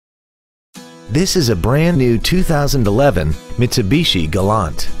This is a brand new 2011 Mitsubishi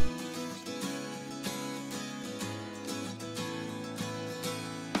Galant.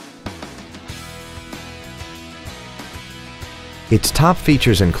 Its top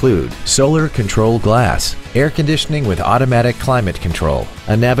features include solar control glass, air conditioning with automatic climate control,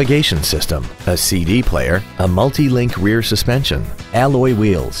 a navigation system, a CD player, a multi-link rear suspension, alloy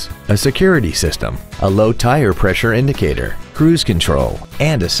wheels, a security system, a low tire pressure indicator, cruise control,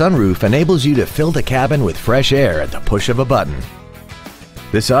 and a sunroof enables you to fill the cabin with fresh air at the push of a button.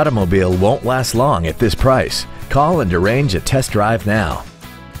 This automobile won't last long at this price. Call and arrange a test drive now.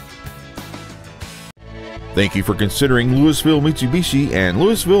 Thank you for considering Lewisville Mitsubishi and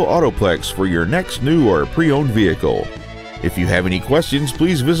Lewisville Autoplex for your next new or pre-owned vehicle. If you have any questions,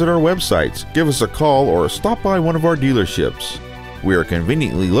 please visit our websites, give us a call, or stop by one of our dealerships. We are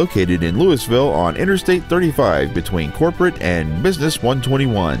conveniently located in Lewisville on Interstate 35 between Corporate and Business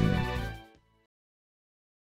 121.